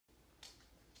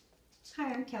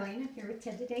Hi, I'm Kelly, and I'm here with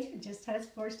Ted today, who just had his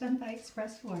floors done by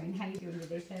Express Flooring. How you doing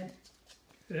today, Ted?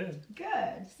 Good.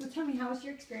 Good. So tell me, how was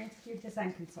your experience with your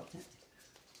design consultant?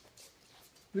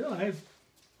 Well,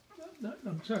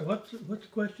 I'm sorry, what's the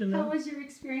question How now? was your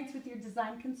experience with your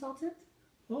design consultant?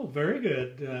 Oh, very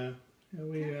good.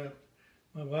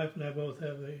 My wife and I both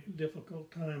have a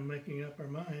difficult time making up our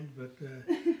mind, but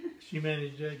she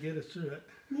managed to get us through it.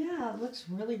 Yeah, it looks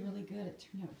really, really good. It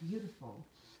turned out beautiful.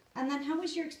 And then how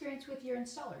was your experience with your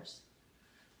installers?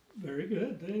 Very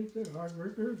good. They're hard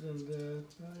workers, and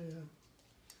I'm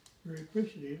very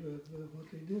appreciative of what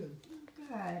they did.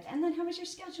 Good. And then how was your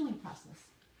scheduling process?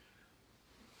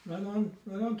 Right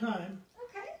on time.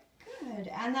 Okay, good.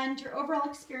 And then your overall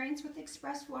experience with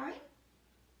Express Flooring?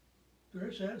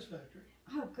 Very satisfactory.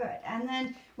 Oh, good. And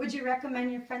then would you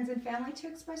recommend your friends and family to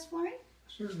Express Flooring?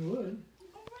 Certainly would.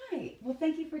 All right. Well,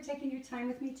 thank you for taking your time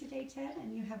with me today, Ted,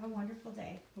 and you have a wonderful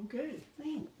day. Okay.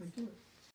 Thanks.